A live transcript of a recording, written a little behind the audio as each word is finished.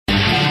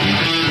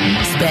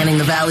spanning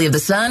the Valley of the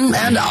Sun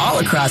and all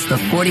across the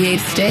 48th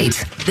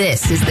state.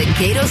 This is the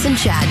Gaydos and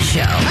Chad Show.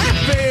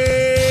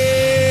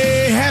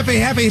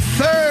 Happy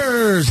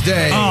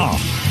Thursday. Oh,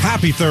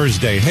 happy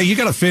Thursday. Hey, you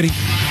got a $50?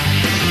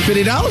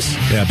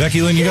 Yeah,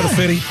 Becky Lynn, you got a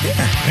 $50?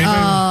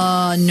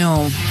 Yeah.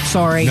 No.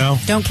 Sorry. No?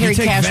 Don't carry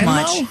cash Venmo?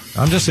 much.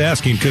 I'm just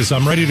asking because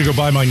I'm ready to go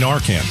buy my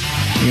Narcan.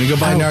 You're going to go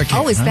buy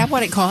Narcan? Oh, is that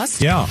what it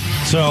costs? Yeah.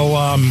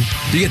 So,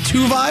 Do you get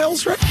 2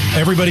 vials, right?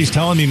 everybody's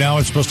telling me now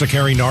it's supposed to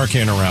carry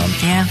Narcan around.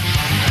 Yeah.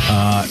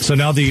 So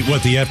now the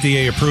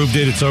FDA approved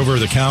it. It's over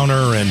the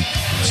counter. And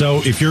so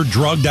if you're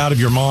drugged out of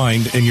your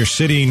mind and you're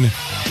sitting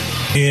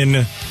in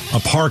a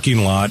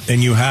parking lot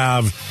and you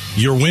have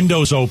your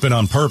windows open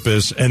on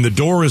purpose and the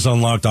door is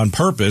unlocked on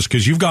purpose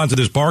because you've gone to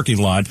this parking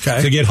lot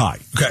to get high.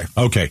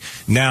 Okay.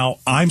 Now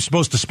I'm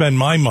supposed to spend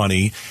my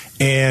money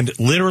and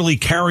literally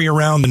carry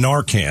around the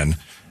Narcan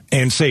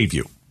and save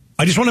you.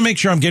 I just want to make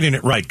sure I'm getting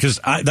it right because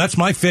that's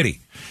my $50.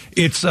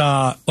 It's,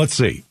 let's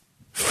see,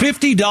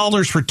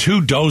 $50 for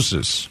 2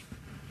 doses.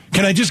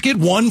 Can I just get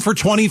one for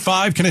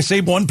 $25? Can I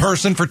save one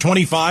person for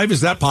 $25?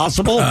 Is that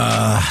possible?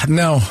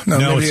 No,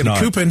 maybe it's a not.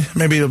 coupon.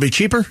 Maybe it'll be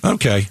cheaper.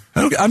 Okay.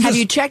 Have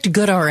you checked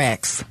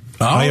GoodRx?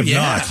 I have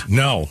not.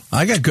 No.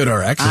 I got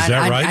GoodRx. Is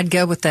that right? I'd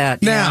go with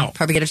that. Now, Yeah,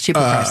 probably get a cheaper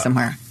price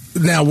somewhere.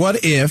 Now,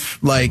 what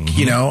if, like,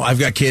 you know, I've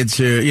got kids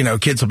who, you know,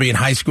 kids will be in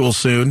high school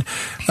soon.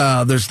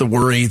 There's the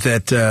worry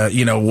that,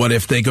 you know, what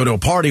if they go to a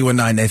party one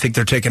night and they think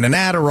they're taking an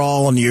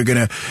Adderall and you're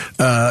going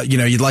to, you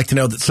know, you'd like to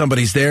know that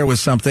somebody's there with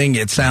something.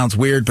 It sounds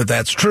weird, but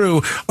that's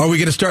true. Are we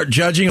going to start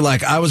judging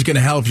like, I was going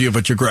to help you,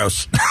 but you're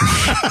gross?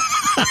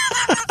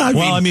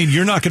 I mean,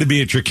 you're not going to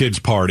be at your kid's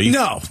party.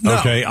 No.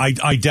 Okay.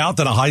 I doubt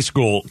that a high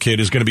school kid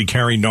is going to be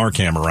carrying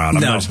Narcan around.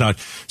 It's not.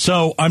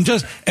 So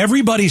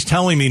everybody's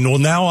telling me, well,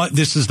 now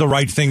this is the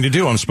right thing to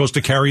do. I'm supposed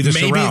to carry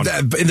this around.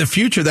 Maybe in the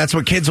future, that's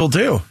what kids will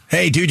do.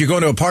 Hey, dude, you're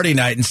going to a party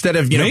night. Instead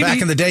of, you know,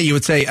 back in the day, you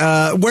would say,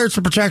 where's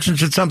the protection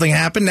should something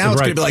happen? Now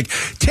it's going to be like,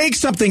 take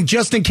something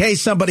just in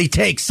case somebody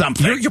takes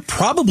something. You're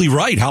probably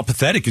right. How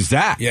pathetic is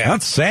that? Yeah.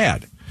 That's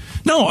sad.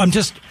 No,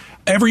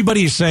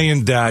 everybody is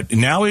saying that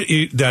now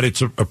that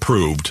it's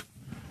approved,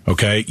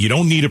 okay, you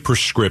don't need a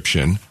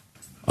prescription.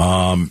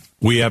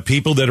 We have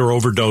people that are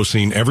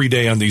overdosing every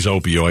day on these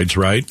opioids,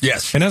 right?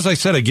 Yes. And as I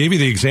said, I gave you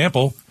the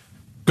example.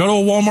 Go to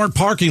a Walmart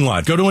parking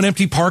lot. Go to an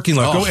empty parking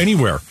lot. Go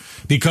anywhere.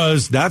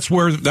 Because that's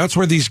where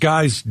these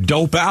guys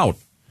dope out.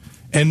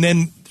 And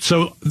then,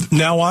 so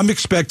now I'm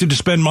expected to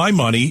spend my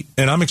money,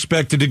 and I'm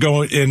expected to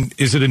go in.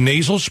 Is it a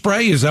nasal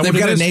spray? Is that what it is?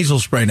 They've got a nasal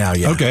spray now,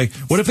 yeah. Okay.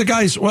 What if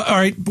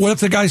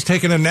the guy's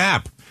taking a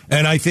nap,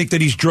 and I think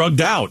that he's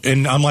drugged out,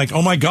 and I'm like,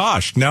 oh my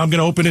gosh, now I'm going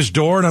to open his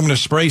door, and I'm going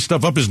to spray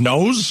stuff up his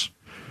nose?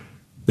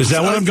 Is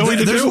that what I'm going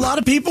to do? There's a lot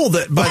of people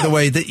that, by the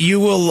way, that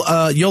you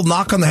will, you'll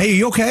knock on the, hey, are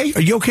you okay?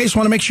 Are you okay? Just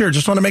want to make sure.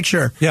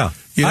 Yeah.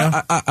 You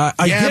know?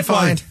 I get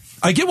fine.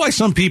 I get why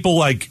some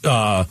people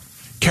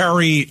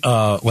carry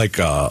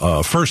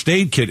a first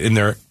aid kit in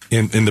their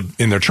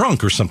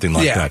trunk or something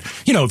like that.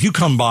 You know, if you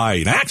come by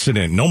an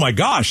accident and oh my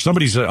gosh,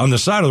 somebody's on the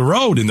side of the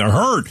road and they're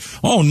hurt.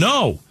 Oh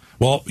no.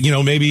 Well, you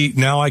know, maybe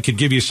now I could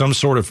give you some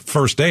sort of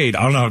first aid.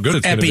 I don't know how good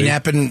it's going to be.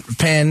 Epinephrine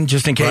pen,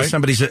 just in case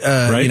somebody's, you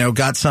know,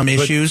 got some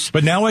issues.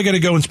 But now I got to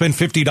go and spend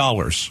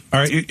 $50. All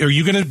right, are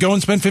you going to go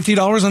and spend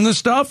 $50 on this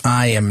stuff?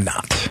 I am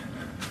not.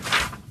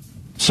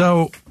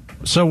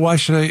 So why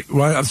should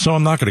I? So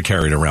I'm not going to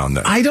carry it around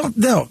then. I don't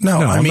know.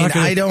 No,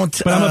 I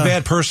don't. But I'm a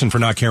bad person for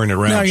not carrying it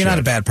around. No, you're not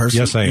a bad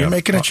person. Yes, I am. You're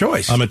making a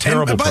choice. I'm a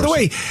terrible person. By the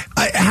way,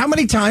 how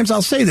many times,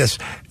 I'll say this,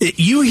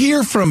 you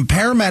hear from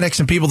paramedics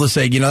and people that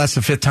say, you know, that's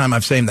the 5th time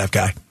I've saved that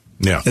guy.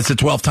 Yeah. It's the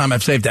 12th time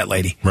I've saved that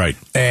lady. Right.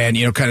 And,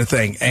 you know, kind of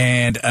thing.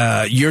 And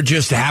you're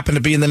just happen to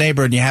be in the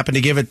neighborhood and you happen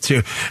to give it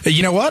to,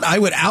 you know what? I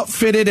would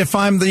outfit it if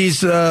I'm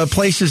these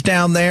places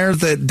down there,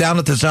 down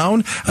at the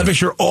zone. I'd make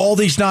sure all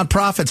these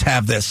nonprofits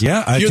have this.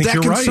 Yeah, I think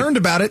you're concerned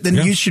about it, then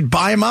you should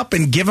buy them up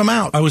and give them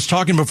out. I was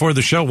talking before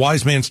the show.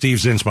 Wise man Steve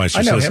Zinsmeister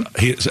I know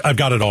says, I've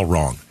got it all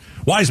wrong.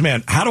 Wise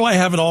man, how do I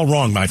have it all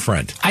wrong, my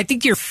friend? I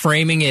think you're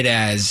framing it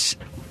as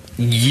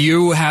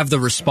you have the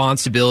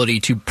responsibility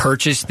to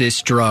purchase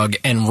this drug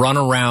and run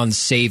around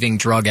saving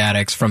drug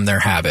addicts from their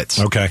habits.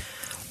 Okay.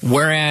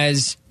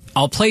 Whereas,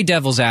 I'll play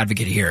devil's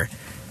advocate here.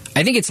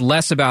 I think it's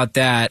less about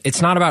that.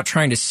 It's not about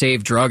trying to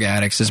save drug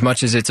addicts as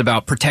much as it's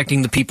about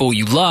protecting the people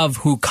you love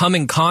who come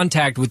in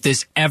contact with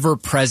this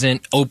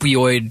ever-present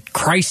opioid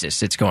crisis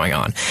that's going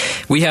on.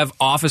 We have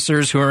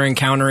officers who are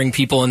encountering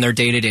people in their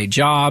day-to-day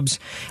jobs.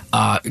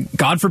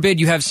 God forbid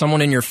you have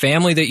someone in your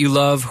family that you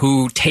love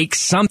who takes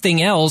something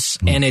else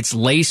and it's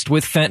laced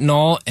with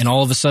fentanyl, and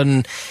all of a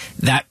sudden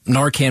that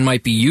Narcan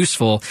might be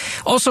useful.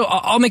 Also,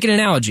 I'll make an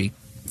analogy.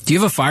 Do you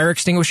have a fire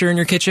extinguisher in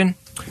your kitchen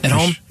at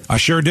home? I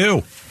sure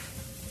do.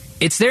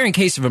 It's there in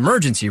case of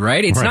emergency,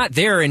 right? It's not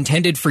there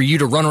intended for you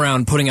to run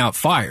around putting out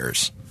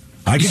fires.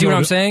 I You could see go what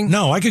I'm to- saying?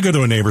 No, I could go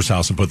to a neighbor's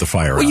house and put the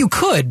fire out. Well, you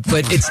could,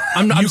 but it's.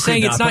 I'm You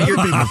saying could it's not, not but your.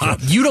 other people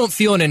could. You don't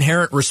feel an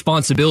inherent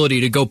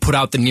responsibility to go put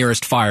out the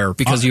nearest fire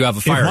because you have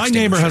a fire. If my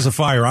neighbor has a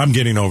fire, I'm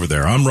getting over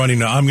there. I'm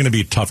running. I'm going to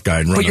be a tough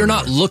guy and run. But you're over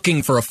not there.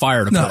 looking for a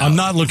fire to No, put out. I'm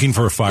not looking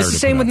for a fire. It's the to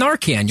same put with out.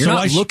 Narcan. You're So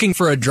not I sh- looking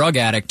for a drug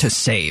addict to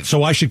save.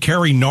 So I should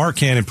carry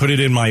Narcan and put it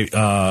in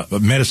my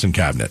medicine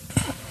cabinet.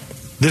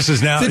 This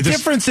is now The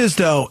difference is,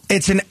 though,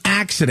 it's an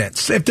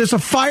accident. If there's a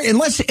fire,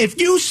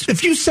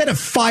 if you set a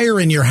fire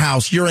in your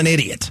house, you're an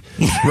idiot,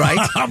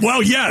 right?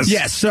 Well, yes.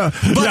 Yes. But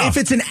if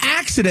it's an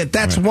accident,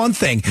 that's one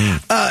thing.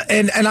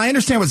 And I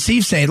understand what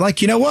Steve's saying.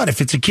 Like, you know what?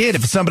 If it's a kid,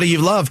 if it's somebody you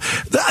love,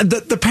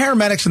 the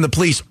paramedics and the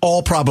police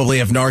all probably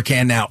have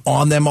Narcan now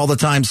on them all the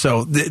time,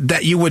 so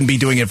that you wouldn't be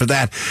doing it for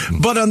that.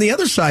 But on the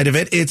other side of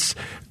it, it's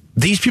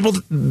these people,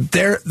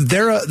 they're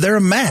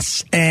a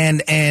mess,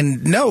 and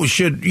no,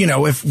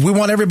 if we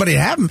want everybody to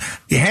have them,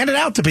 you hand it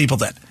out to people.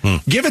 Then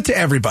give it to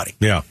everybody.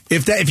 Yeah.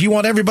 If you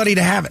want everybody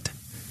to have it.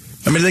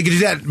 I mean, they can do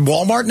that at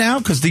Walmart now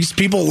because these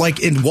people, like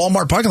in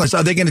Walmart parking lots,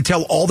 are they going to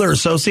tell all their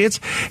associates,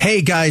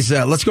 "Hey guys,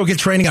 let's go get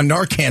training on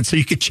Narcan so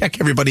you can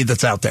check everybody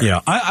that's out there"?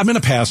 Yeah, I'm going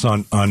to pass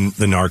on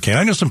the Narcan.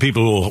 I know some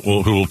people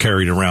who will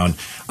carry it around.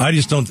 I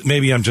just don't.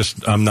 Maybe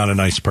I'm not a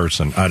nice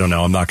person. I don't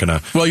know. I'm not going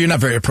to. Well, you're not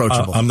very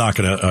approachable. I'm not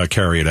going to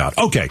carry it out.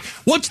 Okay,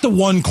 what's the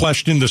one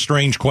question, the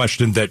strange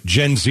question that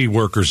Gen Z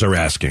workers are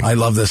asking? I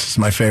love this. It's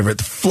my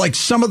favorite. Like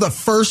some of the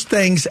first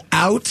things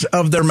out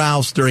of their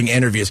mouths during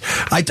interviews.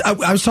 I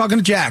was talking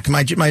to Jack,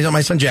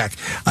 my son Jack.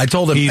 I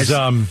told him He's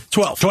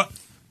 12.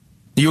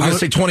 You were going to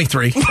say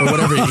 23 or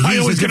whatever.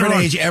 He's a different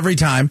age every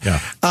time. Yeah.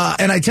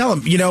 And I tell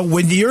him,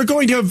 when you're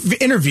going to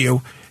interview,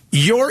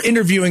 you're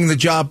interviewing the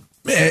job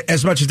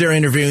as much as they're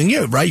interviewing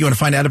you, right? You want to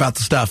find out about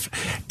the stuff.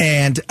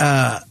 And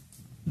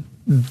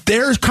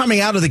they're coming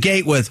out of the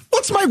gate with,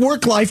 what's my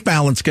work-life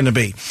balance going to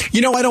be? I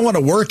don't want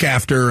to work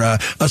after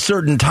a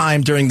certain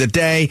time during the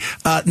day.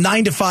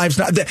 9 to 5's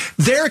not.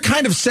 They're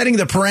kind of setting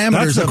the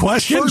parameters. That's the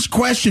question? First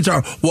questions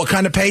are, what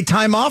kind of paid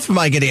time off am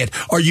I going to get?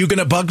 Are you going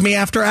to bug me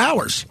after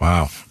hours?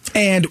 Wow.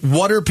 And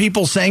what are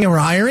people saying who are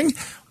hiring?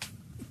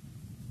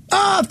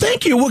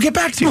 Thank you. We'll get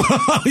back to you.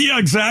 Yeah,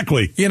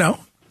 exactly.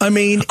 I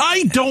mean,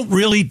 I don't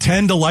really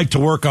tend to like to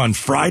work on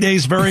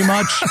Fridays very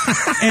much.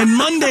 And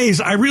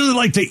Mondays, I really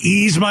like to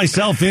ease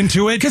myself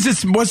into it.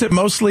 because was it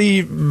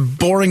mostly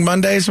boring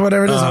Mondays or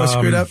whatever it is? I was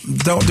screwed up.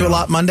 Don't do a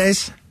lot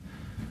Mondays?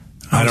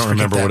 I don't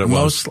remember what it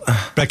was.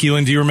 Becky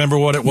Lynn, do you remember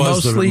what it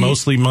was? The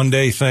mostly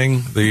Monday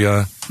thing?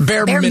 The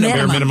bare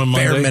minimum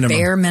Monday.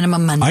 Bare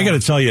minimum Monday. I got to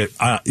tell you,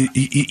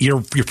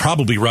 you're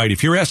probably right.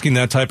 If you're asking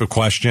that type of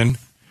question,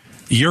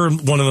 you're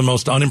one of the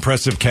most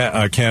unimpressive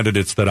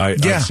candidates that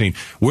I've seen.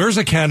 Where's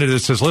a candidate that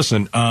says,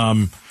 listen,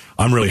 I'm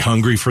really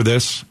hungry for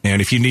this, and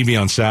if you need me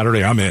on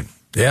Saturday, I'm in.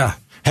 Yeah.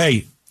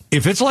 Hey,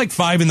 if it's like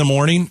 5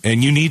 a.m.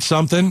 and you need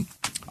something,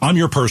 I'm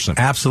your person.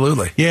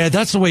 Absolutely. Yeah,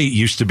 that's the way it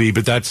used to be,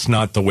 but that's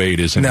not the way it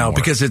is anymore. No,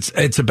 because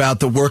it's about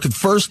the work. The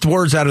first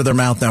words out of their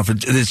mouth now for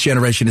this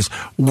generation is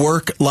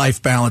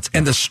work-life balance.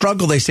 And the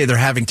struggle they say they're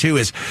having, too,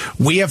 is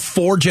we have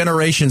 4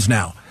 generations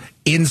now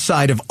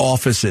inside of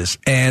offices,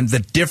 and the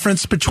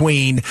difference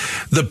between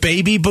the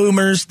baby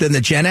boomers, then the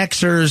Gen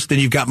Xers, then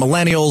you've got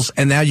millennials,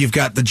 and now you've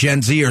got the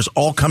Gen Zers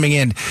all coming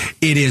in.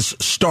 It is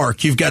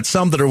stark. You've got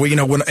some that are,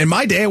 when in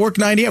my day I worked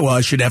 90 hours. Well,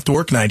 I should have to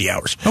work 90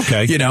 hours.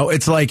 Okay.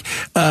 It's like...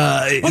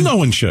 well, no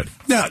one should.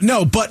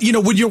 No, but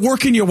when you're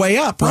working your way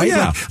up, right? Oh,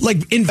 yeah.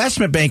 Like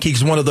investment banking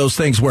is one of those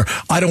things where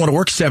I don't want to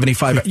work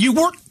 75 hours. You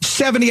work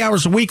 70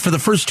 hours a week for the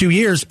first 2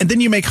 years, and then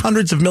you make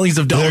hundreds of millions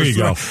of dollars. There you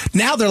go.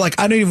 Now they're like,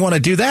 I don't even want to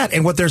do that.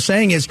 And what they're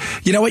saying is,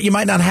 you know what? You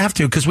might not have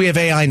to because we have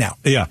AI now.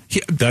 Yeah,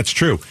 that's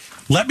true.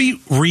 Let me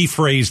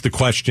rephrase the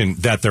question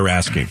that they're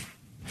asking.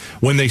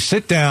 When they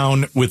sit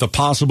down with a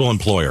possible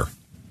employer,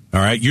 all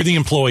right, you're the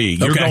employee.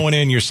 You're going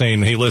in, you're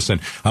saying, hey, listen,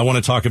 I want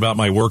to talk about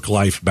my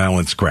work-life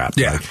balance crap.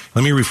 Yeah. Right?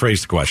 Let me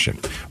rephrase the question.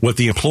 What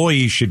the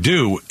employee should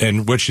do,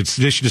 and they should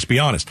just be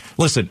honest.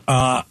 Listen,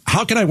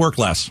 how can I work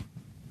less?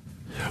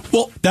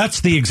 Well,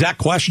 that's the exact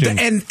question.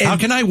 And how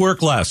can I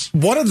work less?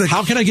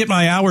 How can I get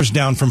my hours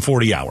down from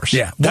 40 hours?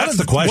 Yeah. That's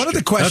the question. One of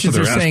the questions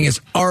they're saying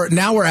is,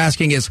 now we're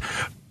asking is,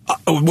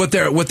 what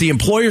the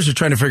employers are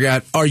trying to figure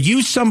out, are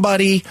you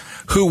somebody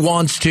who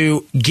wants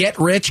to get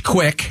rich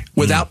quick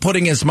without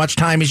putting as much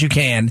time as you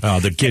can? Oh,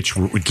 the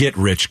get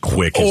rich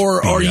quick.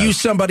 Or are you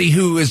somebody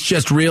who is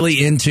just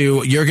really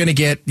into, you're going to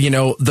get,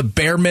 the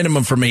bare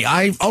minimum from me.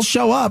 I'll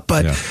show up,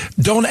 but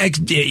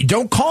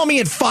don't call me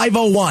at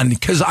 5:01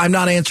 because I'm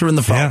not answering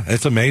the phone. Yeah,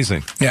 it's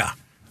amazing. Yeah.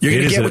 You're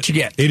going to get what you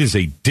get. It is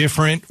a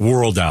different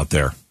world out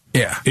there.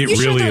 Yeah. It you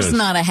really sure there's is.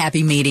 not a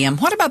happy medium?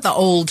 What about the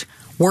old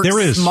work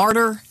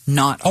smarter,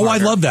 not harder? Oh, I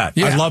love that.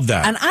 Yeah. I love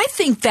that. And I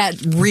think that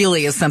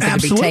really is something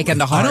to be taken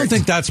to heart. I don't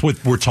think that's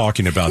what we're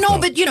talking about. No, though.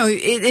 but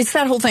it's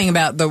that whole thing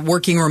about the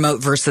working remote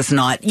versus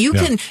not. You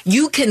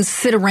can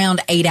sit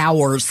around 8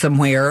 hours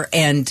somewhere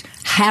and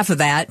half of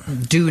that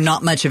do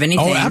not much of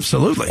anything. Oh,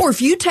 absolutely. Or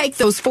if you take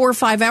those 4 or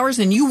 5 hours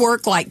and you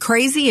work like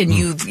crazy and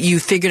you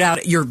figured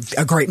out you're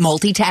a great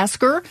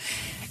multitasker,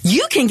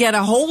 you can get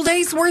a whole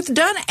day's worth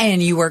done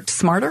and you worked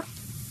smarter.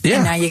 Yeah.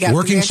 And now you got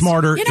Working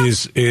smarter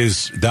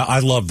is that I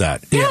love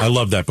that. Yeah. I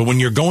love that. But when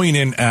you're going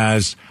in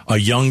as a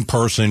young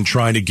person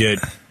trying to get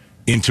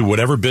into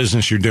whatever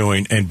business you're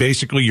doing, and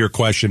basically your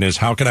question is,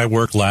 how can I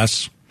work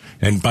less?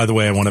 And by the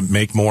way, I want to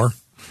make more.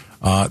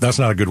 That's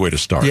not a good way to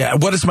start. Yeah,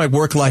 what is my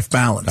work-life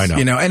balance? I know.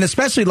 You know, and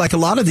especially like a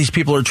lot of these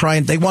people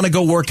are they want to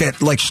go work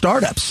at like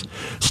startups.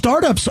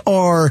 Startups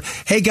are,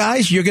 hey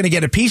guys, you're going to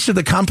get a piece of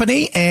the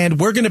company and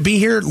we're going to be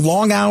here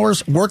long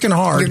hours, working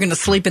hard. You're going to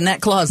sleep in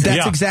that closet.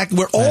 That's exactly,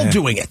 we're all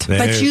doing it.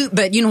 But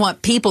you know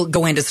what? People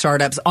go into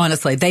startups,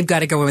 honestly, they've got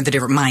to go in with a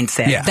different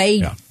mindset.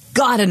 Yeah.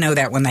 Got to know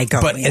that when they go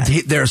in. But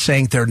they're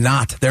saying they're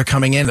not. They're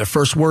coming in. Their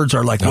first words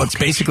are like, "What's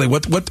basically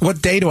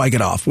what day do I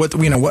get off? What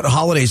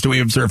holidays do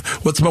we observe?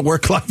 What's my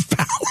work-life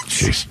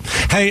balance?"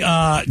 Jeez.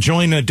 Hey,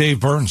 join Dave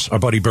Burns, our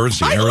buddy Burns,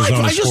 the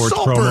Arizona Sports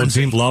Promo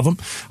Team. Love him.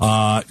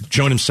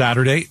 Join him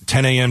Saturday,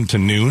 10 a.m. to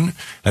noon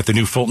at the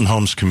new Fulton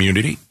Homes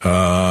community,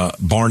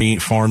 Barney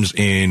Farms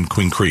in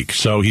Queen Creek.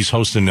 So he's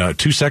hosting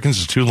 2 seconds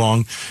is too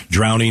long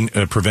drowning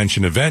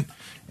prevention event.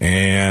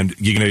 And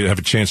you're going to have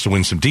a chance to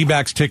win some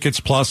D-backs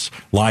tickets, plus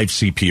live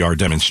CPR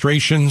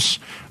demonstrations.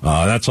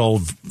 That's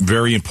all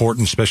very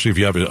important, especially if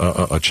you have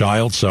a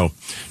child. So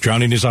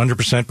drowning is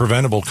 100%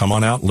 preventable. Come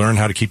on out, learn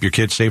how to keep your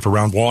kids safe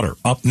around water.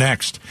 Up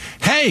next,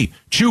 hey,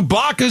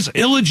 Chewbacca's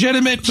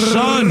illegitimate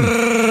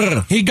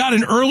son. He got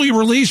an early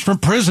release from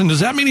prison. Does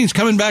that mean he's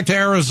coming back to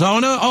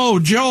Arizona? Oh,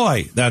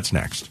 joy. That's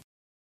next.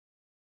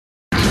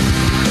 The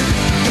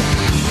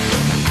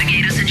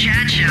Gaydos and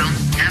Chad Show,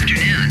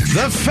 afternoons.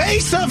 The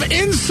face of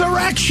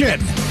insurrection.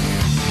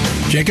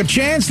 Jacob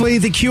Chansley,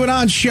 the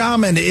QAnon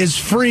shaman, is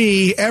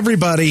free.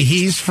 Everybody,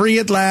 he's free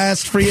at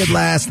last. Free at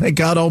last. Thank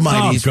God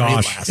Almighty. He's free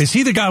at last. Is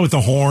he the guy with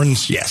the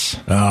horns? Yes.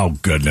 Oh,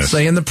 goodness.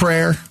 Saying the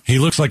prayer. He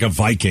looks like a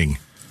Viking.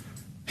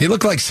 He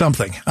looked like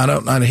something. I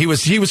don't. He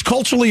was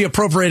culturally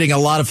appropriating a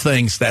lot of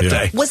things that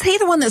day. Was he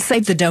the one that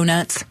saved the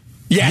donuts?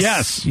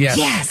 Yes.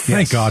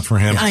 Thank God for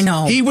him. I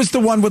know. He was the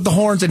one with the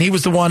horns, and he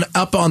was the one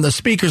up on the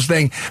speakers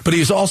thing, but he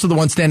was also the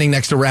one standing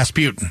next to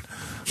Rasputin.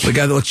 The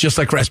guy that looks just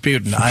like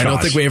Rasputin. I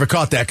don't think we ever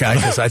caught that guy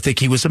because I think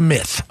he was a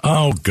myth.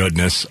 Oh,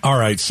 goodness. All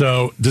right.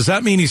 So does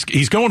that mean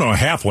he's going to a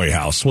halfway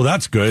house? Well,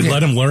 that's good. Yeah.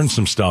 Let him learn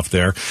some stuff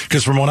there.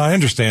 Because from what I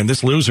understand,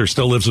 this loser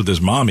still lives with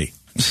his mommy.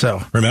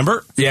 So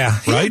remember? Yeah.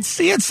 Right?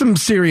 He had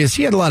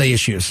a lot of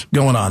issues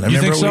going on.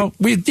 You think so?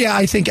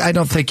 I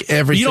don't think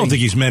everything. You don't think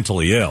he's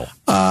mentally ill?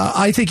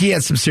 I think he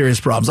had some serious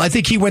problems. I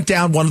think he went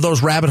down one of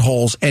those rabbit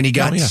holes and he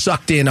got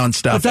sucked in on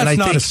stuff. But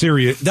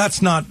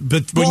that's not,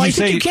 but when I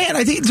think you can.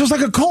 I think it's just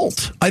like a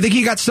cult. I think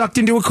he got sucked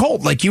into a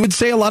cult. Like you would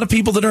say a lot of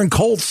people that are in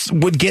cults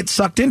would get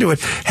sucked into it,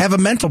 have a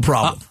mental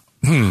problem.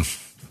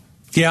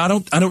 Yeah, I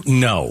don't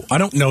know. I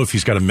don't know if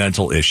he's got a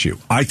mental issue.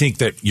 I think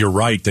that you're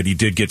right that he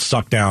did get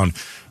sucked down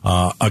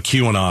a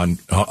QAnon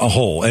a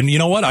hole. And you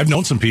know what? I've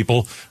known some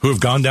people who have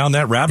gone down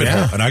that rabbit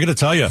hole. And I got to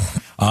tell you,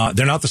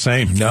 they're not the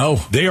same. No.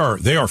 They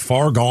are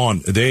far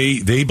gone.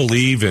 They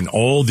believe in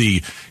all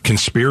the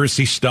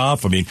conspiracy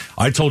stuff. I mean,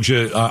 I told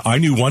you, I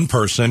knew one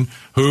person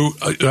who,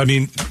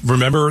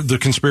 remember the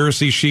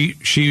conspiracy? She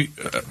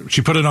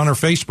put it on her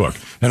Facebook.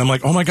 And I'm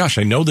like, oh my gosh,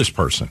 I know this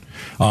person.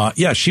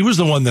 She was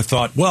the one that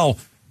thought, well,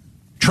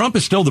 Trump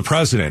is still the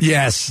president.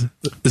 Yes.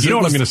 You know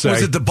what I'm going to say?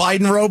 Was it the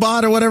Biden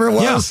robot or whatever it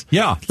was?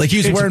 Yeah. Like he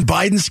was wearing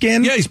Biden's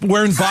skin? Yeah, he's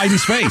wearing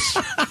Biden's face.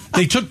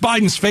 They took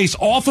Biden's face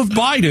off of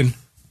Biden.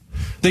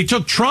 They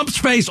took Trump's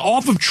face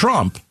off of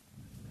Trump,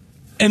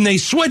 and they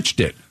switched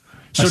it.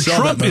 So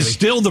Trump is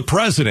still the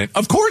president.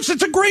 Of course,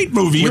 it's a great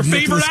movie. Your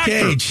favorite actor.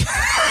 Cage.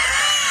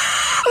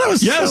 That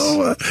was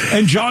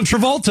and John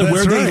Travolta,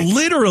 where they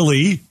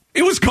literally,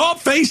 it was called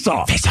Face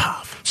Off. Face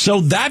Off. So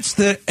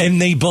and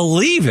they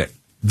believe it.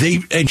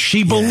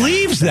 She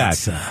believes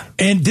that.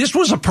 And this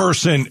was a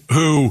person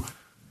who,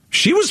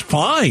 she was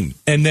fine.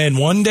 And then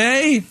one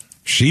day,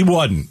 she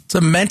wasn't. It's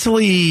a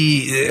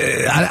mentally,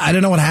 I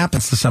don't know what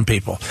happens to some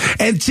people.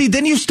 And see,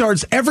 then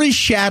every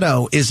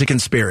shadow is a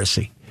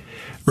conspiracy,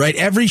 right?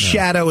 Every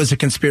shadow is a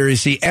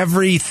conspiracy.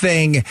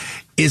 Everything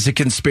is a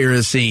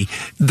conspiracy.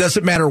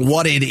 Doesn't matter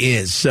what it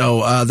is.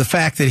 So the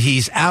fact that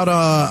he's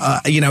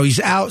out,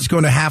 he's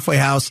going to a halfway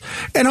house,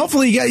 and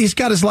hopefully he's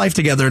got his life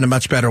together in a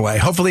much better way.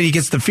 Hopefully he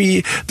gets the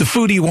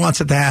food he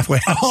wants at the halfway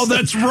house. Oh,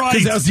 that's right.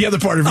 Because that was the other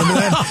part. Remember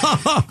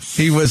that?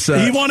 He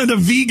wanted a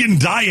vegan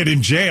diet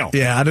in jail.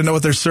 Yeah, I don't know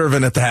what they're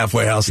serving at the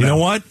halfway house. You know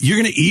what?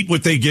 You're going to eat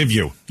what they give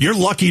you. You're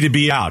lucky to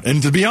be out.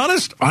 And to be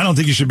honest, I don't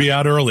think you should be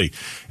out early.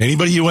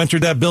 Anybody who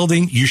entered that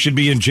building, you should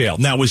be in jail.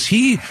 Now, was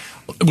he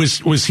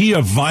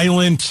a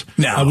violent?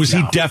 No. Was he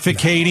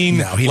defecating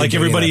like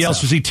everybody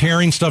else? Was he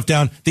tearing stuff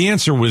down? The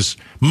answer was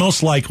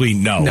most likely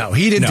no. No,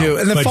 he didn't do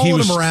it. And then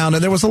followed him around,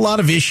 and there was a lot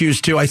of issues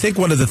too. I think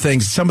one of the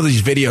things, some of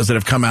these videos that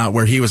have come out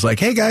where he was like,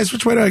 "Hey guys,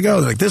 which way do I go?"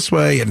 They're like, "This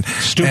way." And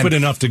stupid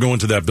enough to go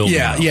into that building.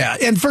 Yeah.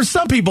 And for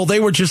some people, they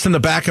were just in the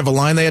back of a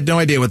line. They had no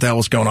idea what the hell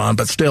was going on.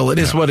 But still, it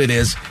is what it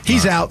is.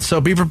 He's out,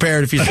 so be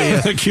prepared if you see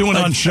a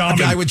QAnon shaman, a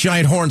guy with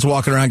giant horns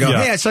walking around. Go,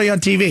 "Hey, I saw you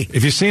on TV."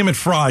 If you see him at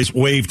Fry's,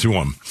 wave to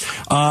him.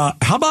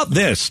 How about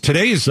this?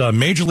 Today is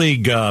Major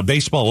League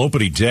Baseball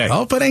opening day.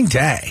 Opening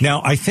day.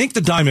 Now, I think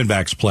the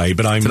Diamondbacks play,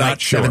 but I'm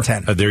not sure.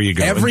 7:10. There you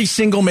go. Every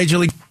single Major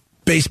League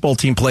Baseball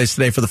team plays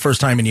today for the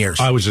first time in years.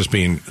 I was just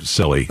being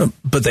silly.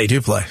 But they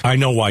do play. I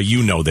know why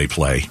you know they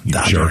play. You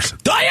Dodgers.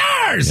 jerk.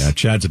 Dodgers! Yeah,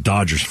 Chad's a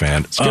Dodgers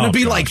fan. It's going to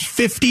be like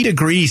 50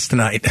 degrees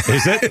tonight.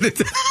 Is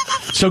it?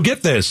 So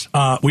get this.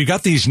 We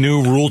got these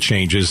new rule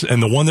changes,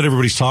 and the one that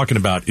everybody's talking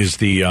about is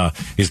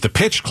the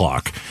pitch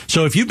clock.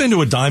 So if you've been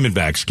to a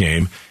Diamondbacks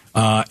game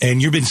and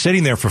you've been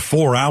sitting there for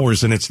 4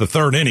 hours and it's the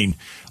third inning,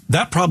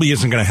 that probably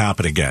isn't going to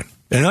happen again.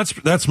 And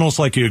that's most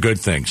likely a good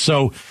thing.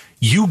 So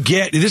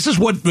this is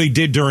what they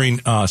did during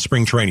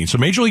spring training. So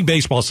Major League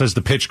Baseball says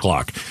the pitch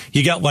clock.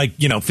 You got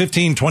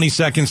 15, 20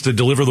 seconds to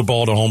deliver the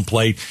ball to home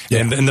plate,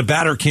 and the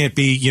batter can't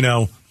be,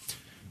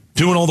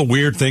 doing all the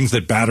weird things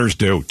that batters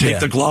do. Take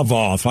the glove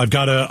off. I've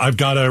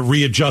got to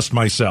readjust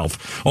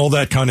myself. All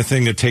that kind of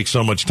thing that takes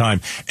so much time.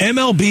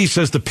 MLB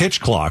says the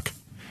pitch clock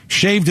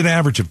shaved an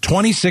average of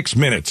 26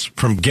 minutes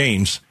from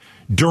games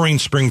during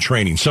spring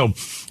training. So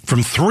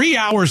from 3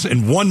 hours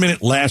and 1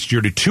 minute last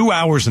year to 2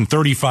 hours and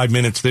 35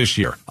 minutes this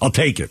year. I'll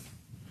take it.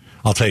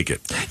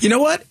 You know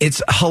what?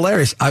 It's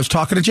hilarious. I was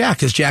talking to Jack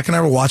because Jack and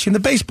I were watching the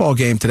baseball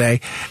game today,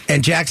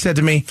 and Jack said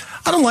to me,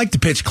 I don't like the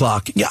pitch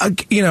clock.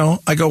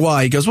 I go,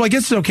 why? He goes, well, I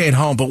guess it's okay at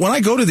home, but when I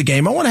go to the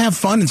game, I want to have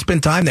fun and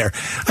spend time there.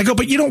 I go,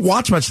 but you don't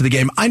watch much of the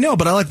game. I know,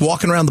 but I like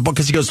walking around the book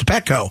because he goes to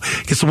Petco.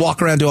 He gets to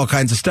walk around, do all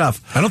kinds of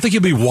stuff. I don't think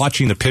you'll be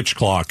watching the pitch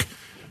clock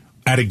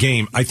at a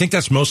game. I think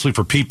that's mostly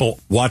for people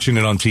watching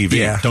it on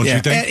TV, don't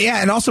you think?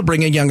 And also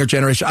bring a younger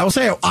generation. I will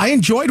say, I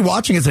enjoyed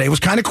watching it today. It was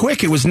kind of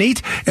quick. It was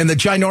neat, and the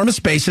ginormous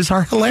spaces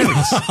are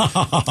hilarious.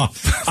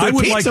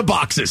 Pizza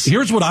boxes.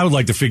 Here's what I would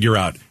like to figure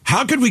out.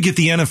 How could we get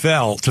the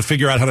NFL to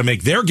figure out how to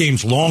make their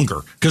games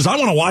longer? Because I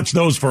want to watch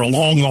those for a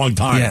long, long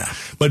time. Yeah.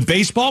 But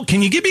baseball,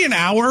 can you give me an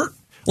hour?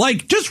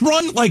 Just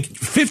run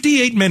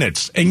 58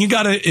 minutes, and you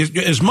got to,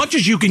 as much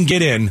as you can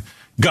get in,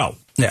 go.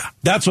 Yeah.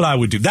 That's what I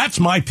would do. That's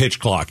my pitch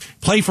clock.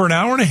 Play for an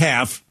hour and a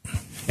half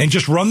and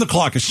just run the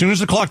clock. As soon as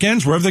the clock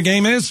ends, wherever the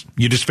game is,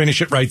 you just finish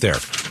it right there.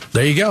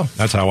 There you go.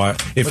 That's how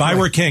if I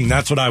were king,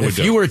 that's what I would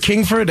do. If you were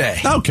king for a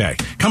day. Okay.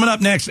 Coming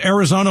up next,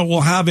 Arizona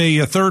will have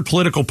a third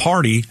political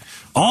party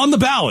on the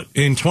ballot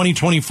in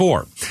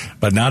 2024.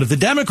 But not if the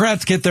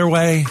Democrats get their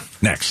way.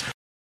 Next.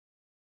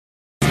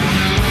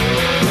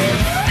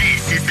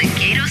 This is the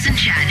Gaydos and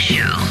Chad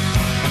Show.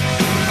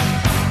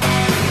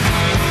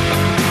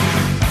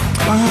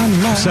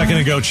 A second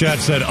ago, Chad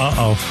said,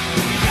 uh-oh.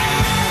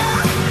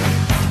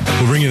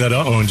 We'll bring you that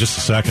uh-oh in just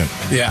a second.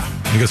 Yeah.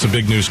 We got some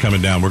big news coming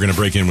down. We're going to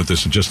break in with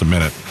this in just a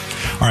minute.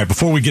 All right,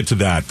 before we get to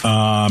that,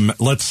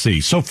 let's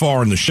see. So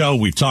far in the show,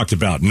 we've talked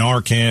about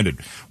Narcan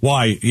and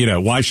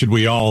why should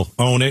we all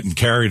own it and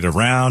carry it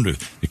around?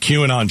 The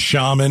QAnon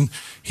shaman,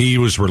 he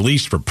was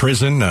released from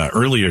prison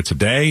earlier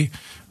today.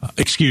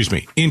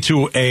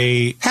 Into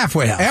a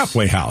halfway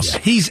house.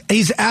 Yeah.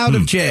 He's out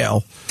of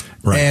jail.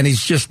 Right. And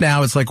he's just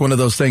now, it's like one of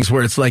those things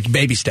where it's like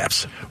baby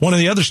steps. One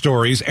of the other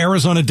stories,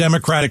 Arizona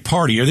Democratic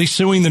Party. Are they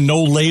suing the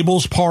No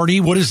Labels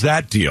Party? What is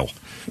that deal?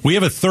 We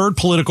have a third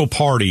political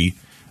party.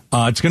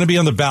 It's going to be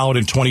on the ballot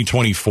in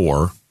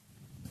 2024.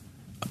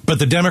 But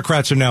the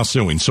Democrats are now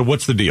suing. So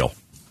what's the deal?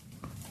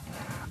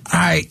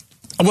 Here's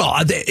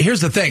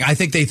the thing. I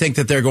think they think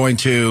that they're going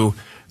to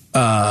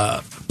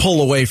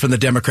pull away from the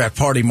Democrat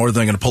Party more than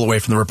they're going to pull away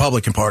from the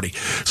Republican Party.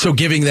 So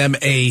giving them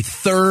a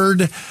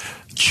third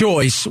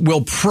choice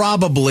will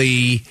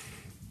probably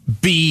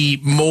be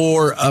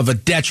more of a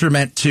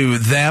detriment to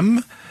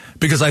them,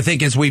 because I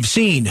think, as we've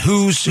seen,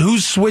 who's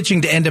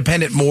switching to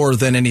independent more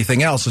than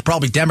anything else is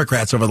probably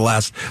Democrats over the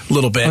last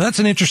little bit. Well, that's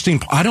an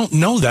interesting. I don't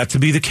know that to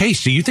be the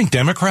case. Do you think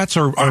Democrats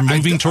are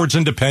moving towards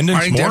independence?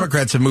 I think more?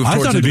 Democrats have moved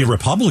towards. I thought it'd be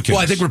Republicans.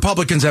 Well, I think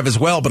Republicans have as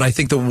well, but I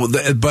think at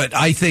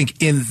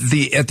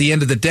the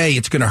end of the day,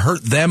 it's going to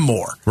hurt them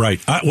more. Right.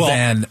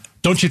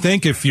 Don't you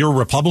think if you're a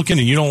Republican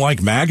and you don't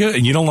like MAGA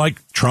and you don't like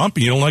Trump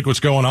and you don't like what's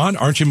going on,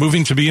 aren't you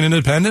moving to be an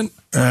independent?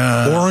 Or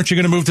aren't you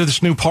going to move to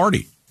this new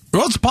party?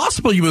 Well, it's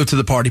possible you move to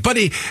the party, but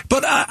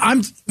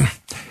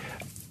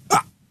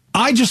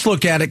I just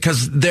look at it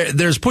because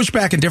there's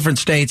pushback in different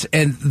states,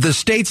 and the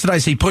states that I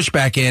see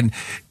pushback in,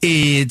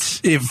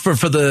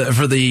 for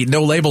the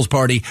No Labels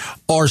Party,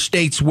 are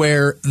states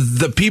where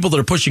the people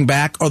that are pushing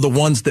back are the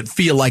ones that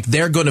feel like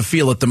they're going to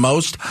feel it the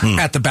most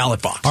at the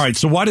ballot box. All right,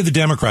 so why do the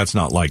Democrats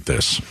not like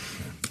this?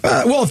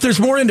 Well, if there's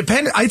more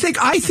independent, I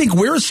think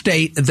we're a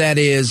state that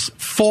is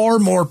far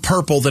more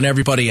purple than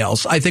everybody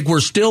else. I think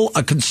we're still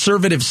a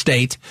conservative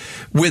state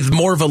with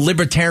more of a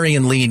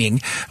libertarian leaning.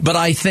 But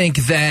I think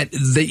that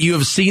you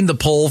have seen the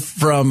pull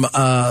from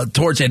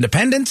towards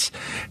independence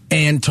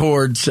and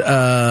towards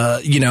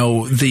the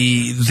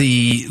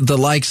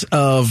likes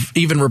of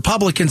even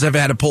Republicans have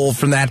had a pull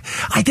from that.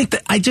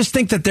 I just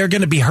think that they're going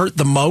to be hurt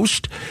the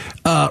most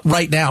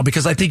right now,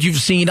 because I think you've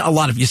seen a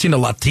lot of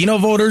Latino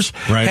voters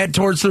head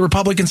towards the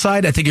Republican Republican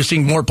side. I think you're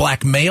seeing more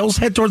black males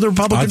head toward the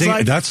Republican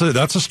side.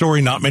 That's a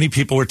story not many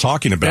people are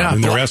talking about,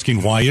 and they're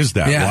asking, why is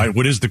that? Yeah.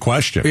 What is the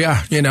question?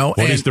 Yeah,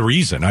 what is the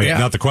reason?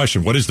 Not the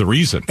question. What is the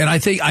reason? And I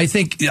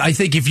think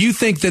if you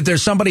think that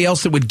there's somebody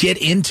else that would get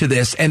into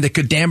this and that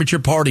could damage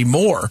your party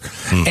more,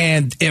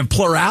 and if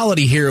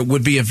plurality here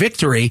would be a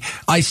victory,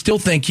 I still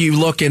think you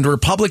look and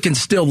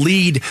Republicans still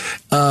lead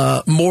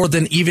more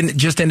than even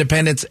just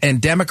independents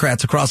and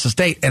Democrats across the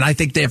state. And I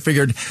think they have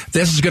figured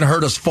this is going to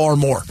hurt us far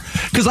more.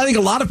 Because I think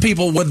a lot of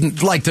people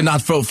wouldn't like to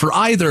not vote for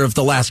either of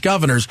the last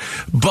governors,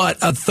 but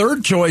a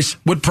third choice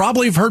would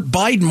probably have hurt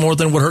Biden more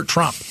than would hurt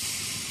Trump.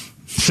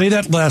 Say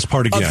that last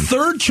part again. A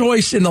third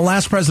choice in the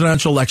last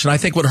presidential election, I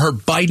think, would hurt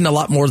Biden a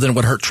lot more than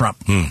would hurt Trump.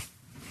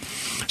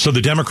 So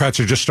the Democrats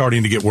are just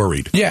starting to get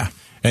worried. Yeah.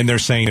 And they're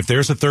saying if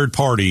there's a third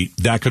party,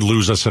 that could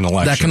lose us an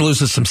election. That can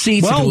lose us some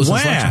seats. Well,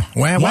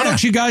 why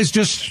don't you guys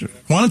just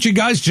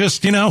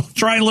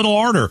try a little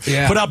harder,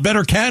 put out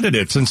better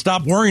candidates, and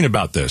stop worrying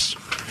about this?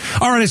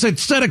 All right, as I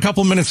said a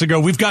couple minutes ago,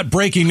 we've got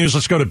breaking news.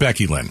 Let's go to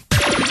Becky Lynn.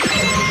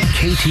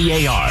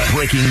 KTAR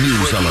breaking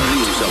news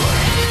alert.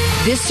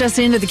 This just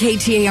into the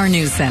KTAR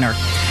News Center.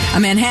 A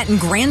Manhattan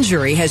grand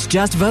jury has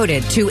just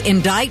voted to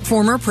indict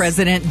former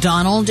President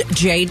Donald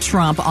J.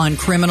 Trump on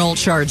criminal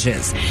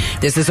charges.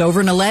 This is over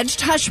an alleged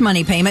hush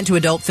money payment to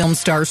adult film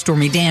star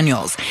Stormy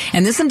Daniels.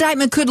 And this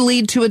indictment could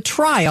lead to a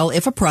trial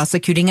if a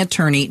prosecuting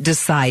attorney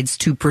decides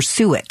to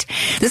pursue it.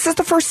 This is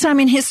the first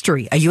time in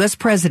history a U.S.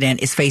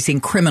 president is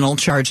facing criminal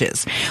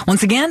charges.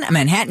 Once again, a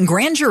Manhattan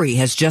grand jury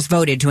has just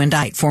voted to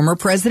indict former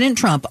President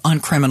Trump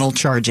on criminal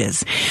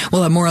charges.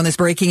 We'll have more on this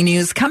breaking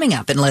news coming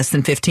up in less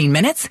than 15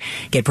 minutes.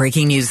 Get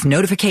breaking news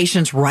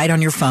notifications right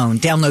on your phone.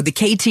 Download the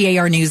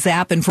KTAR News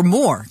app, and for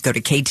more, go to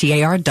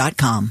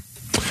KTAR.com.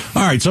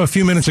 All right, so a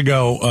few minutes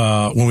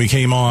ago, when we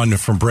came on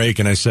from break,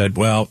 and I said,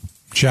 well,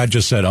 Chad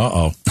just said,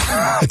 uh-oh.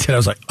 I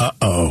was like,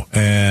 uh-oh.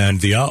 And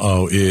the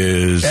uh-oh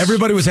is...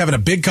 Everybody was having a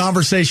big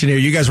conversation here.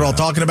 You guys were all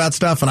talking about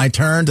stuff, and I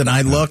turned, and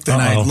I looked,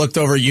 and I looked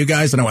over at you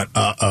guys, and I went,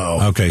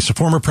 uh-oh. Okay, so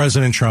former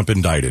President Trump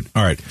indicted.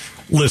 All right,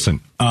 listen,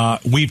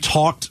 we've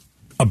talked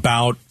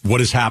about what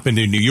has happened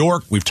in New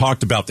York. We've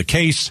talked about the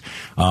case.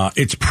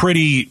 It's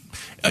pretty,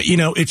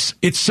 it's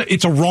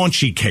a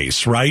raunchy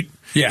case, right?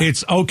 Yeah.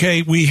 It's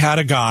okay. We had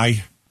a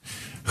guy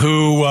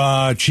who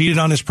cheated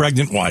on his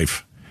pregnant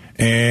wife,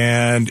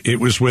 and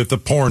it was with a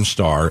porn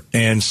star.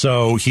 And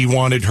so he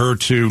wanted her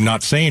to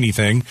not say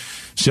anything.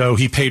 So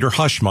he paid her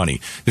hush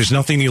money. There's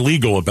nothing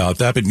illegal about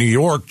that, but New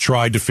York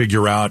tried to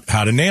figure out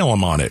how to nail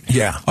him on it.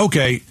 Yeah.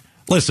 Okay.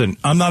 Listen,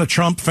 I'm not a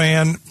Trump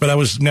fan, but I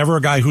was never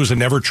a guy who was a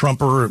never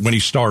Trumper when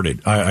he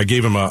started. I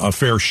gave him a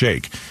fair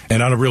shake,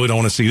 and I really don't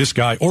want to see this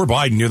guy or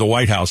Biden near the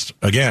White House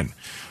again.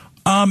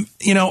 I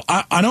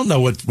don't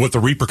know what the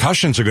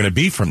repercussions are going to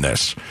be from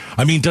this.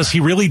 I mean, does he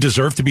really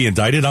deserve to be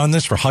indicted on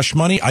this for hush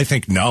money? I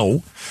think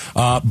no.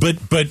 But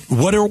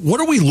what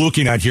are we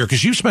looking at here?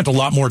 Because you've spent a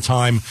lot more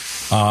time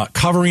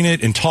covering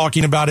it and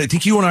talking about it. I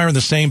think you and I are on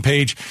the same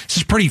page. This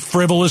is pretty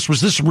frivolous. Was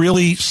this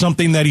really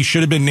something that he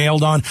should have been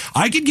nailed on?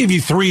 I could give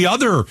you three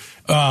other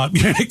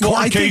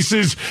court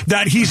cases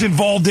that he's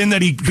involved in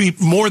that he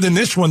more than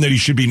this one that he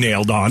should be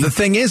nailed on. The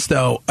thing is,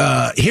 though,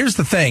 here's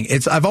the thing.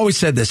 I've always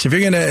said this: if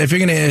you're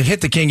gonna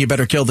hit the king, you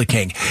better kill the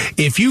king.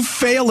 If you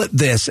fail at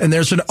this and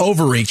there's an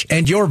overreach,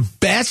 and your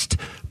best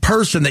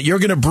person that you're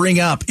going to bring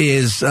up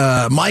is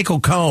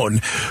Michael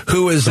Cohen,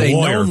 who is a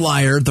known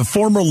liar, the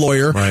former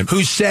lawyer,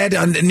 who said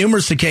on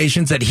numerous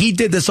occasions that he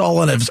did this all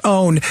on his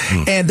own,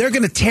 and they're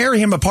going to tear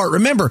him apart.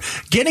 Remember,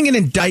 getting an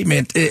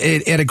indictment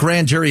at a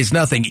grand jury is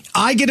nothing.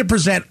 I get to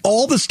present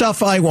all the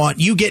stuff I want.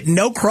 You get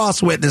no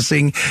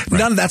cross-witnessing.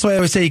 None of that's why I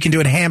always say you can do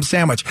a ham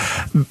sandwich.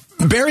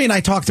 Barry and I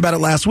talked about it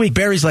last week.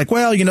 Barry's like,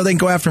 well, they can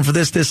go after him for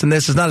this, this, and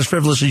this. It's not as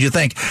frivolous as you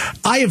think.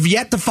 I have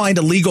yet to find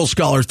a legal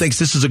scholar who thinks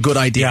this is a good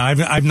idea.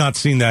 Yeah, I've not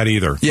seen that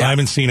either. Yeah. I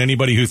haven't seen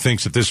anybody who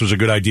thinks that this was a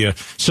good idea.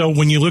 So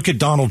when you look at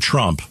Donald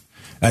Trump,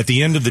 at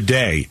the end of the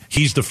day,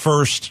 he's the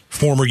first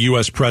former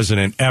U.S.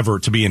 president ever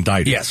to be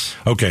indicted. Yes.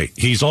 Okay.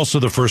 He's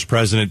also the first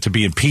president to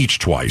be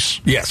impeached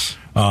twice. Yes.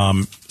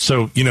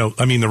 So,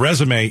 the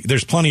resume,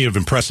 there's plenty of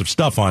impressive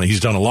stuff on it. He's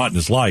done a lot in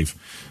his life.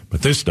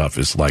 But this stuff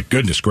is like,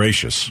 goodness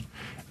gracious.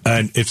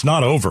 And it's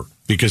not over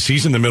because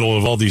he's in the middle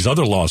of all these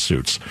other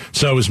lawsuits.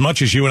 So as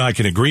much as you and I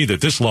can agree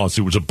that this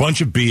lawsuit was a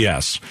bunch of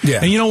BS. Yeah.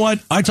 And you know what?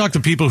 I talk to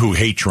people who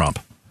hate Trump.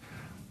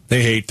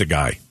 They hate the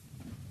guy.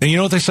 And you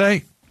know what they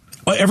say?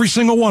 Every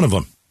single one of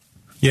them.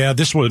 Yeah,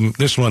 this one,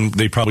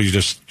 they probably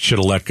just should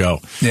have let go.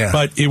 Yeah.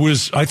 But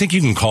I think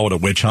you can call it a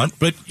witch hunt.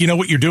 But you know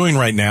what you're doing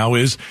right now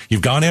is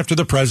you've gone after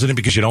the president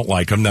because you don't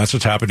like him. That's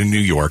what's happened in New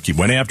York. You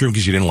went after him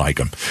because you didn't like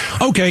him.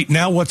 Okay,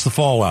 now what's the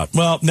fallout?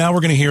 Well, now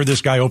we're going to hear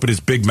this guy open his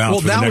big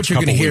mouth for the next couple weeks. Well, now what you're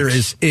going to hear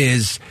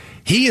is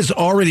he is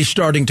already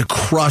starting to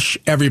crush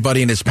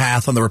everybody in his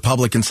path on the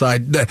Republican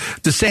side.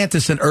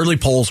 DeSantis in early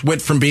polls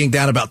went from being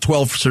down about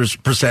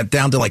 12%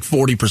 down to like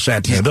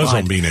 40%. It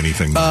doesn't mean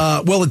anything.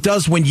 Well, it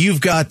does when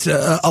you've got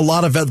a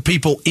lot of other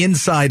people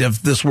inside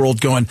of this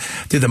world going,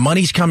 the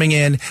money's coming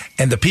in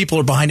and the people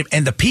are behind him.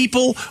 And the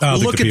people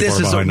look at this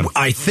as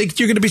I think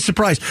you're going to be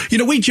surprised.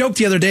 We joked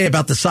the other day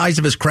about the size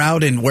of his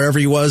crowd and wherever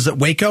he was at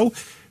Waco.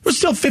 There's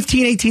still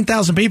 15,000,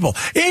 18,000 people.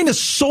 There ain't a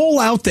soul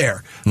out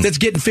there that's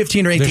getting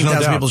 15,000 or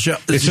 18,000 people.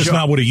 It's just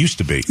not what it used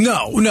to be.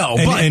 No.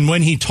 And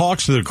when he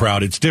talks to the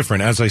crowd, it's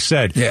different. As I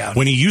said,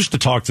 when he used to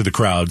talk to the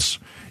crowds,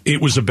 it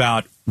was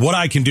about what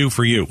I can do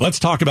for you. Let's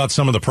talk about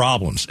some of the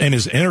problems. And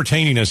as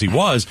entertaining as he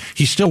was,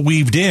 he still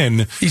weaved in.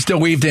 A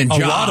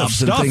lot of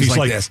stuff. And things He's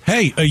like this.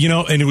 Hey,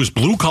 and it was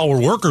blue collar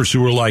workers who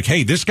were like,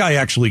 hey, this guy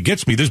actually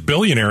gets me. This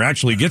billionaire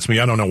actually gets me.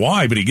 I don't know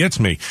why, but he gets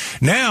me.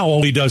 Now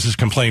all he does is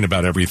complain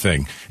about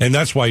everything, and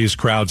that's why his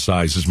crowd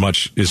size is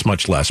much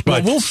less.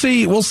 But we'll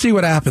see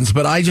what happens.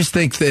 But I just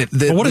think that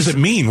what does it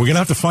mean? We're gonna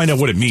have to find out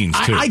what it means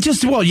too.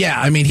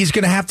 He's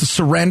gonna have to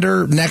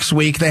surrender next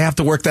week. They have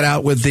to work that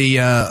out with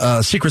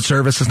the Secret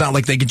Service. It's not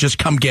like they could just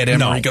come get him.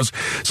 No. He goes,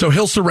 so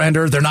he'll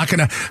surrender. They're not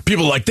going to,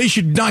 people are like, they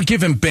should not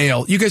give him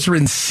bail. You guys are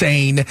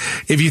insane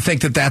if you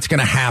think that that's going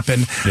to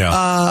happen.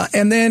 Yeah.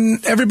 And then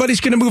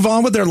everybody's going to move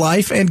on with their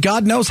life, and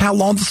God knows how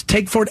long this will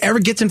take before it ever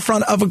gets in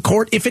front of a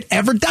court, if it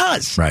ever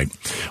does. Right.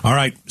 All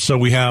right. So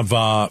we have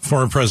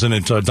former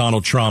President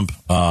Donald Trump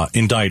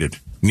indicted.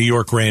 New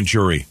York grand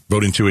jury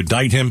voting to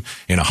indict him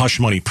in a hush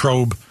money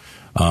probe.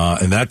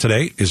 And that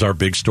today is our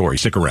big story.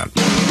 Stick around.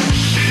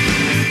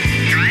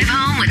 Drive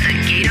home with the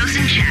Gaydos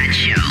and Chad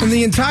Show. In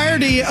the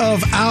entirety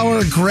of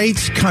our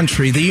great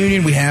country, the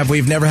union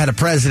we've never had a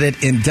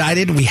president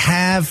indicted. We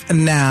have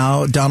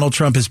now. Donald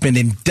Trump has been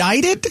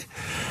indicted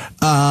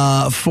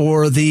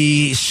for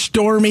the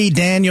Stormy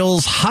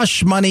Daniels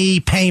hush money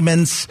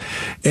payments.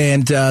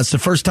 And it's the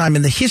first time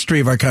in the history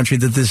of our country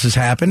that this has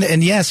happened.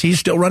 And yes, he's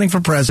still running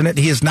for president.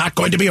 He is not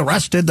going to be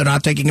arrested. They're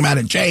not taking him out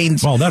in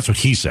chains. Well, that's what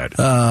he said.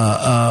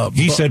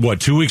 He said,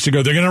 2 weeks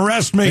ago, they're going to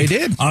arrest me. They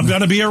did. I'm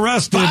going to be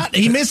arrested. But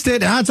he missed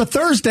it. It's a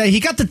Thursday.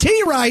 He got the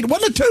T right. It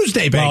wasn't a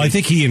Tuesday, baby. Well, I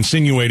think he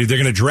insinuated they're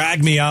going to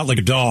drag me out like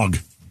a dog.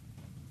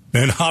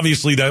 And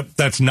obviously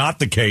that's not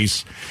the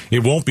case.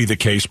 It won't be the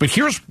case. But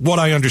here's what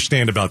I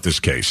understand about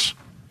this case.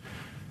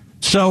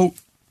 So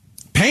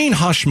paying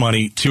hush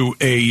money to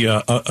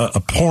a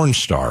porn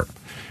star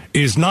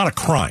is not a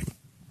crime.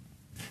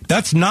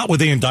 That's not what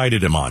they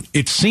indicted him on.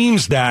 It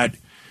seems that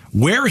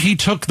where he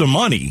took the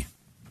money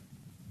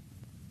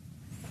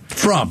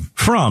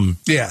from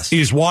yes,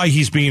 is why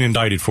he's being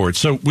indicted for it.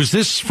 So was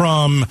this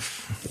from,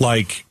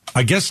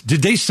 I guess,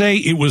 did they say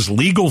it was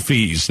legal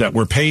fees that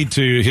were paid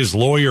to his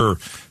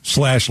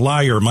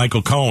lawyer/liar,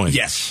 Michael Cohen?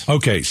 Yes.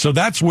 Okay, so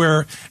that's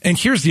where, and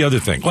here's the other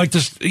thing.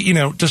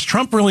 Does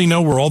Trump really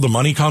know where all the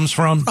money comes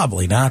from?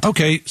 Probably not.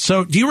 Okay,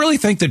 so do you really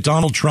think that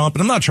Donald Trump,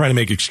 and I'm not trying to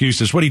make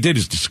excuses, what he did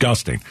is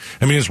disgusting.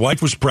 I mean, his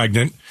wife was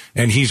pregnant,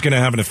 and he's going to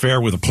have an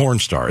affair with a porn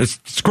star.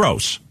 It's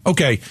gross.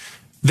 Okay.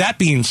 That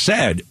being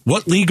said,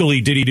 what legally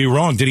did he do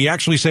wrong? Did he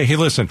actually say, hey,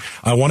 listen,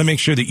 I want to make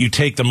sure that you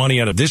take the money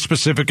out of this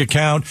specific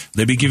account.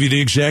 Let me give you the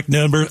exact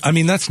number. I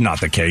mean, that's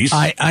not the case.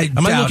 Am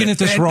I looking at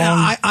this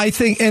wrong? I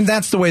think, and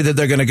that's the way that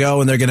they're going to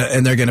go, and they're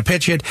going to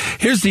pitch it.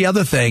 Here's the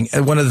other thing.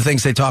 One of the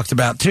things they talked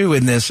about too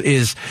in this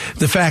is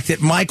the fact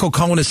that Michael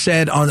Cohen has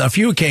said on a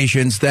few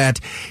occasions that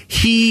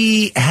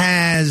he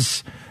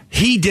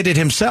did it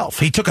himself.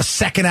 He took a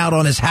second out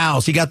on his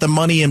house. He got the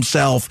money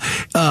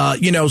himself.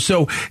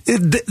 So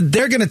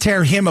they're going to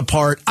tear him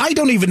apart. I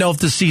don't even know if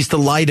this sees the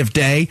light of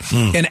day.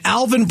 And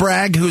Alvin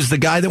Bragg, who's the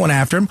guy that went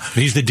after him.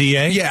 He's the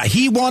DA? Yeah,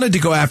 he wanted to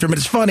go after him. And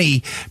it's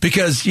funny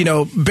because,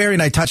 Barry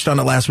and I touched on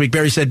it last week.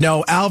 Barry said,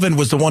 no, Alvin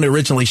was the one who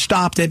originally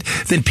stopped it.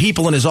 Then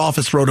people in his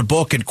office wrote a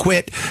book and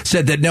quit,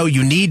 said that, no,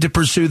 you need to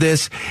pursue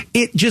this.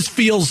 It just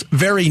feels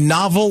very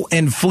novel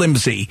and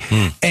flimsy.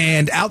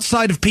 And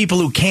outside of people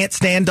who can't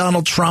stand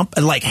Donald Trump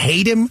and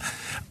hate him,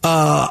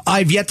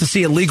 I've yet to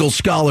see a legal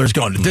scholars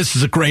going, this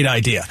is a great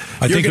idea.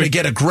 You're going to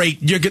get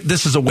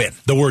this is a win.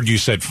 The word you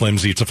said,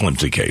 flimsy, it's a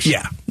flimsy case.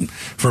 Yeah.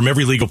 From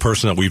every legal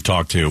person that we've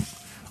talked to,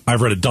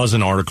 I've read a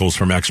dozen articles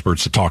from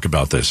experts that talk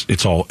about this.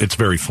 It's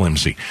very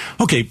flimsy.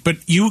 Okay, but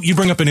you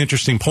bring up an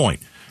interesting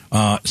point.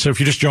 So if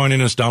you're just joining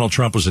us, Donald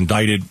Trump was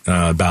indicted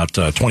about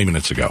 20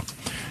 minutes ago.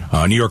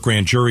 New York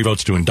grand jury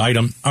votes to indict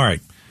him. All right.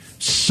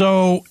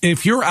 So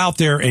if you're out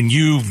there and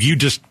you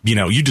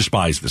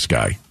despise this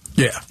guy.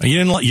 Yeah.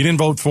 You didn't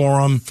vote for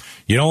him.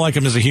 You don't like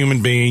him as a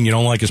human being. You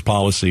don't like his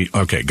policy.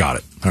 Okay, got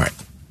it. All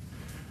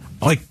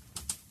right.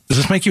 Does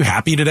this make you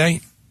happy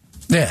today?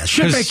 Yeah, it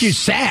should make you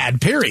sad,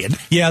 period.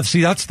 Yeah,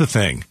 see, that's the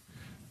thing.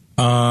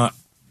 Are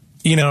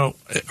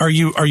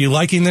you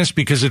liking this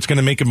because it's going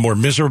to make him more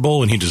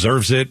miserable and he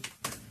deserves it?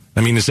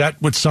 I mean, is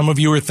that what some of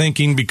you are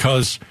thinking?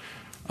 Because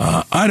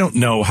I don't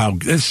know how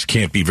this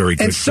can't be very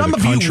good for the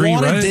country. And some of you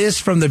wanted this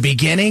from the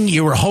beginning.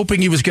 You were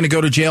hoping he was going to go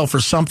to jail for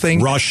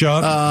something.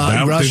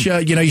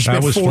 Russia. You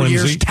spent 4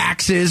 years,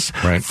 taxes,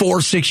 right.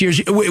 6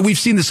 years. We've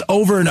seen this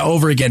over and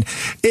over again.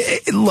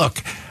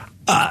 Look,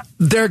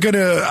 they're going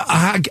to,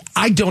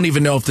 I don't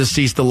even know if this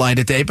sees the light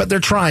of day, but they're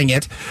trying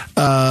it.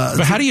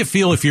 But how do you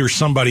feel if you're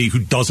somebody who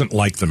doesn't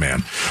like the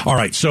man? All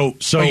right, so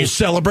are you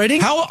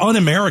celebrating? How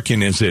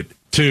un-American is it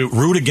to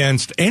root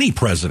against any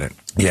president?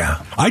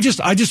 Yeah. I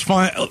just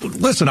find,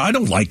 listen, I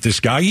don't like this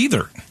guy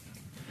either.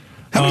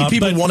 How many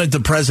people wanted the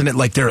president,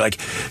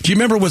 do you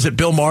remember, was it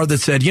Bill Maher that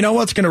said, you know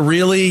what's going to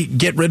really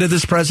get rid of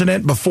this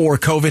president before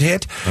COVID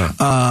hit?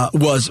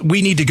 Was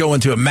we need to go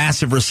into a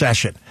massive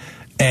recession.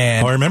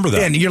 And I remember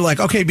that. And you're like,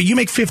 okay, but you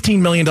make $15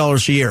 million a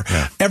year.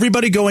 Yeah.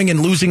 Everybody going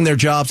and losing their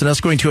jobs and us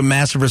going to a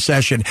massive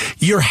recession.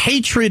 Your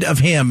hatred of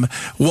him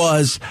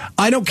was,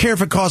 I don't care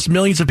if it costs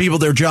millions of people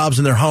their jobs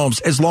and their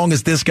homes as long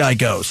as this guy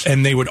goes.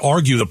 And they would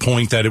argue the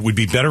point that it would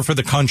be better for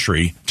the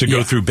country to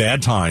go through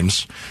bad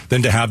times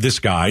than to have this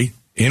guy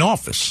in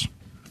office.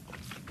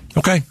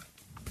 Okay.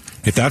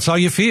 If that's how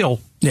you feel,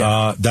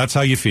 that's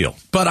how you feel.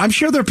 But I'm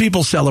sure there are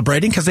people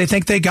celebrating because they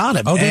think they got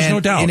him. Oh, there's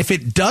no doubt. And if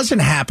it doesn't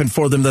happen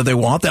for them that they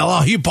want,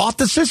 they'll, he bought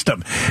the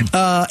system.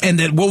 And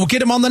then we'll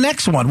get him on the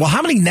next one. Well,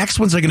 how many next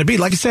ones are going to be?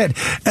 Like I said,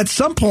 at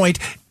some point,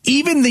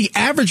 even the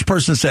average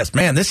person says,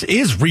 man, this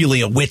is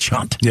really a witch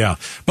hunt. Yeah.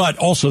 But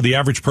also the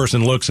average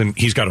person looks and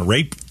he's got a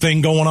rape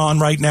thing going on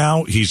right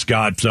now. He's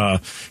got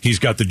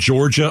the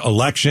Georgia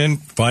election.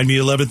 Find me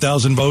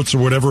 11,000 votes or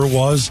whatever it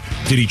was.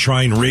 Did he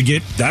try and rig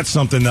it? That's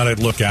something that I'd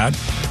look at.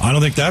 I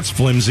don't think that's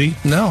flimsy.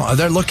 No,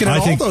 they're looking at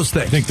all those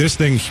things. I think this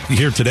thing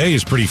here today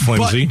is pretty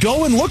flimsy. But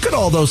go and look at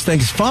all those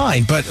things,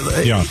 fine. But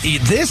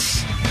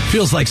this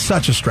feels like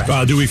such a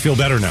stretch. Do we feel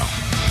better now?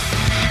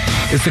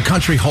 Is the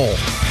country whole?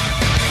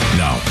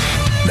 No.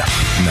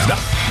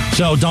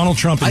 So Donald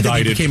Trump indicted. I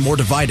think it became more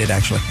divided,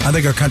 actually. I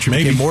think our country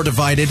became more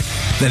divided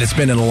than it's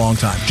been in a long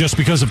time. Just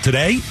because of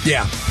today?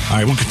 Yeah. All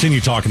right, we'll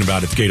continue talking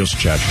about it. Gaydos and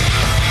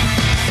Chad.